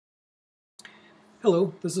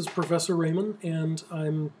Hello, this is Professor Raymond, and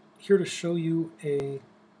I'm here to show you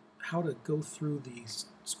how to go through the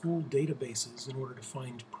school databases in order to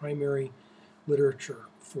find primary literature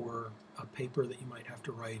for a paper that you might have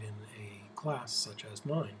to write in a class such as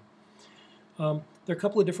mine. There are a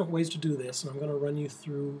couple of different ways to do this, and I'm going to run you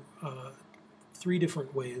through 3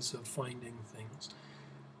 different ways of finding things.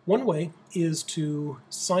 One way is to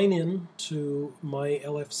sign in to my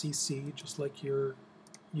LFCC, just like you're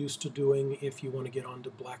used to doing if you want to get onto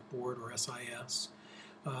Blackboard or SIS.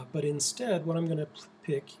 But instead, what I'm going to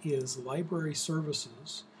pick is Library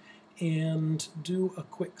Services and do a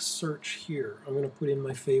quick search here. I'm going to put in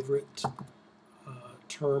my favorite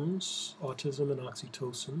terms, autism and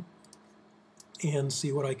oxytocin, and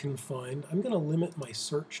see what I can find. I'm going to limit my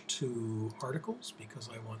search to articles because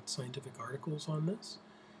I want scientific articles on this.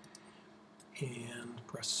 And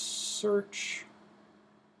press search.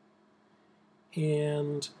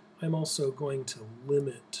 And I'm also going to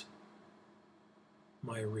limit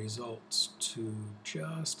my results to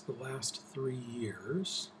just the last 3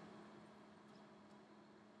 years.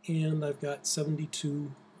 And I've got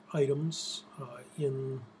 72 items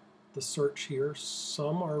in the search here.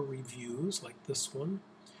 Some are reviews, like this one.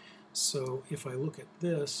 So if I look at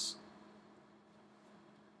this,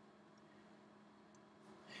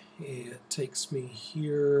 it takes me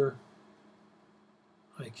here.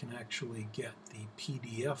 I can actually get the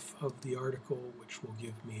PDF of the article, which will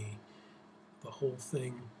give me the whole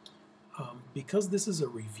thing. Because this is a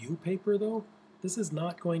review paper, though, this is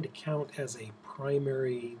not going to count as a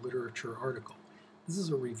primary literature article. This is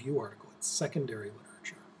a review article. It's secondary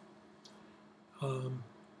literature.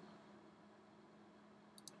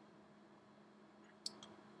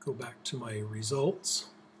 Go back to my results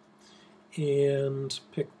and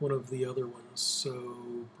pick one of the other ones.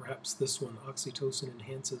 So perhaps this one, oxytocin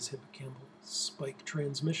enhances hippocampal spike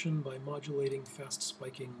transmission by modulating fast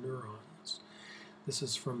spiking neurons. This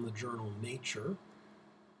is from the journal Nature.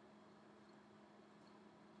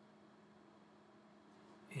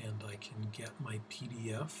 And I can get my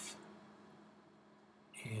PDF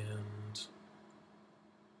and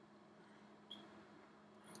I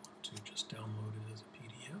want to just download it as a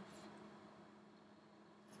PDF.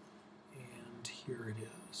 And here it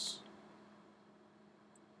is.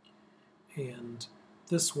 And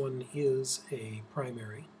this one is a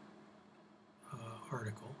primary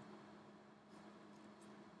article.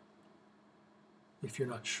 If you're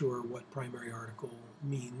not sure what primary article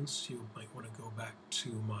means, you might want to go back to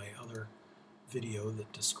my other video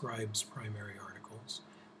that describes primary articles.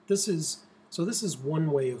 This is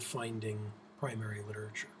one way of finding primary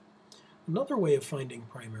literature. Another way of finding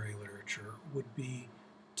primary literature would be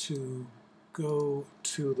to go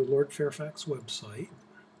to the Lord Fairfax website.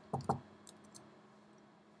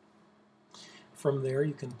 From there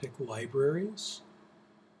you can pick libraries,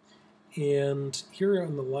 and here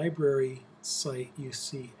on the library site you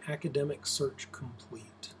see Academic Search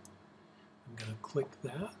Complete. I'm going to click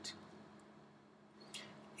that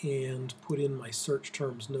and put in my search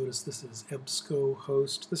terms. Notice this is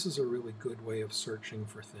EBSCOhost. This is a really good way of searching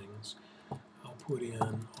for things. I'll put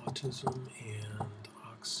in autism and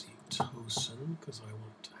oxytocin because I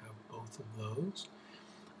want to have both of those.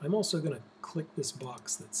 I'm also going to click this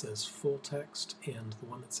box that says full text and the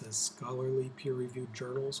one that says scholarly peer-reviewed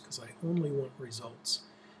journals because I only want results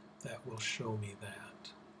that will show me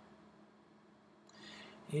that.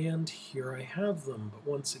 And here I have them, but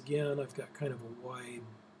once again I've got kind of a wide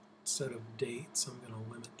set of dates. I'm going to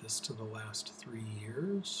limit this to the last 3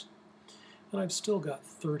 years. And I've still got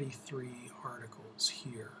 33 articles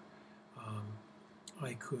here.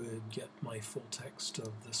 I could get my full text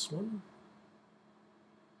of this one.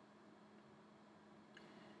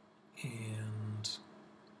 And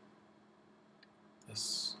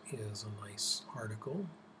this is a nice article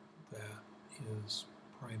that is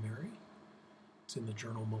primary. It's in the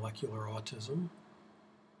journal Molecular Autism.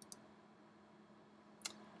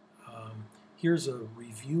 Here's a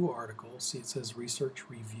review article. See, it says research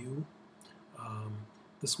review.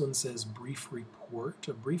 This one says brief report.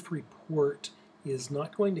 A brief report is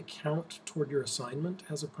not going to count toward your assignment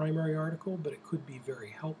as a primary article, but it could be very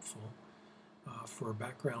helpful for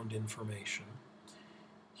background information.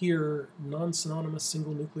 Here, non-synonymous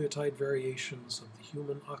single nucleotide variations of the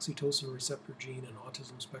human oxytocin receptor gene and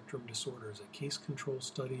autism spectrum disorders, a case control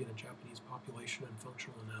study in a Japanese population and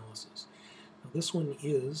functional analysis. Now, this one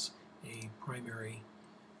is a primary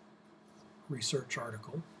research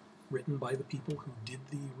article written by the people who did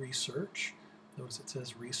the research. Notice it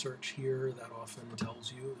says research here. That often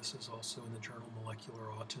tells you this is also in the journal Molecular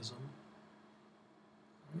Autism.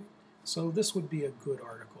 So this would be a good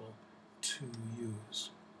article to use.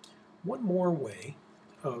 One more way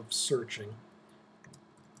of searching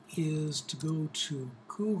is to go to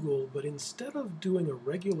Google, but instead of doing a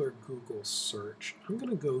regular Google search, I'm going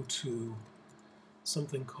to go to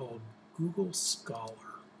something called Google Scholar.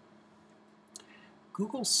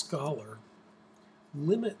 Google Scholar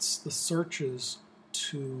limits the searches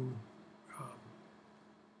to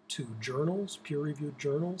journals, peer-reviewed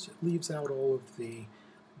journals. It leaves out all of the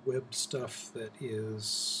web stuff that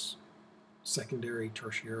is secondary,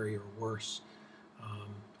 tertiary, or worse,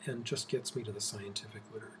 and just gets me to the scientific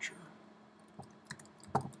literature.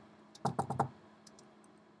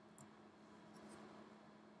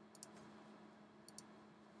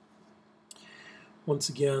 Once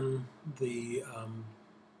again, the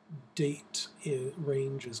date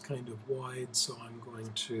range is kind of wide, so I'm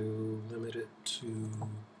going to limit it to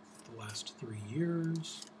the last 3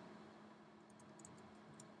 years.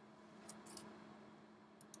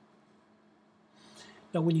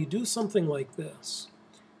 Now, when you do something like this,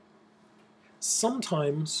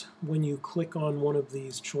 sometimes when you click on one of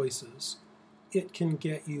these choices, it can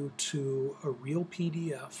get you to a real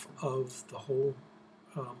PDF of the whole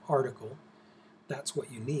article. That's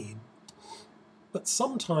what you need. But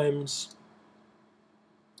sometimes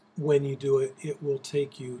when you do it, it will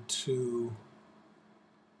take you to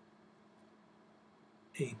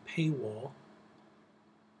a paywall.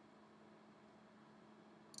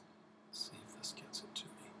 Let's see if this gets it to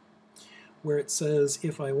me. Where it says,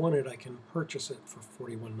 if I want it, I can purchase it for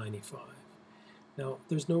 $41.95. Now,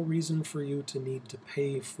 there's no reason for you to need to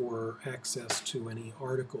pay for access to any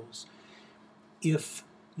articles. If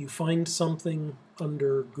you find something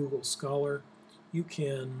under Google Scholar, you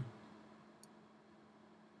can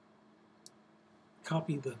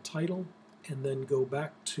copy the title and then go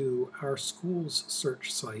back to our school's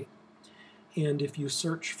search site. And if you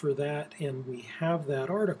search for that and we have that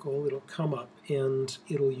article, it'll come up and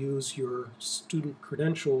it'll use your student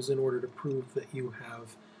credentials in order to prove that you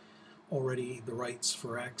have already the rights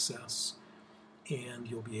for access, and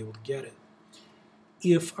you'll be able to get it.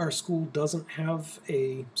 If our school doesn't have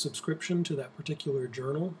a subscription to that particular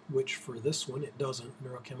journal, which for this one it doesn't,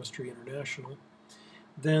 Neurochemistry International,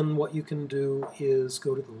 then what you can do is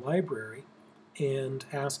go to the library and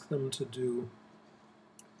ask them to do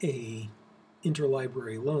a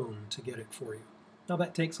interlibrary loan to get it for you. Now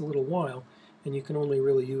that takes a little while, and you can only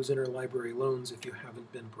really use interlibrary loans if you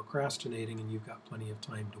haven't been procrastinating and you've got plenty of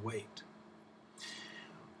time to wait.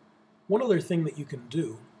 One other thing that you can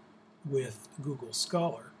do with Google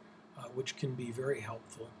Scholar, which can be very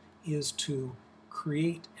helpful, is to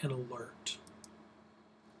create an alert.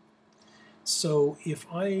 So if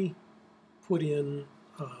I put in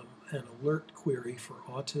an alert query for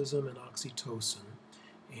autism and oxytocin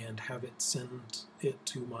and have it send it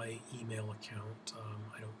to my email account,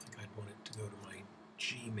 I don't think I'd want it to go to my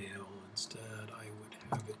Gmail. Instead, I would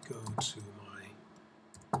have it go to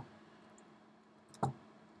my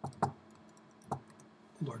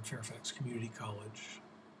Lord Fairfax Community College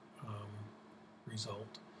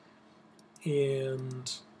result.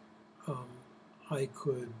 And I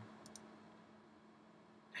could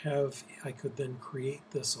then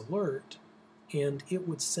create this alert, and it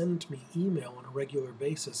would send me email on a regular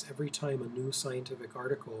basis every time a new scientific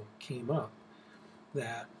article came up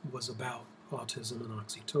that was about autism and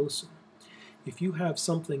oxytocin. If you have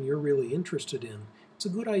something you're really interested in, it's a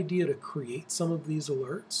good idea to create some of these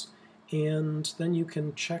alerts, and then you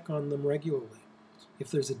can check on them regularly. If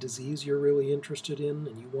there's a disease you're really interested in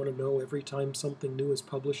and you want to know every time something new is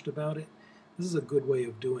published about it, this is a good way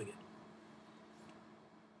of doing it.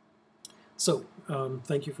 So,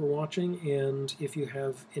 thank you for watching, and if you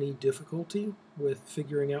have any difficulty with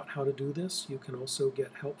figuring out how to do this, you can also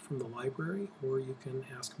get help from the library, or you can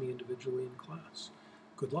ask me individually in class.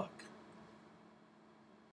 Good luck.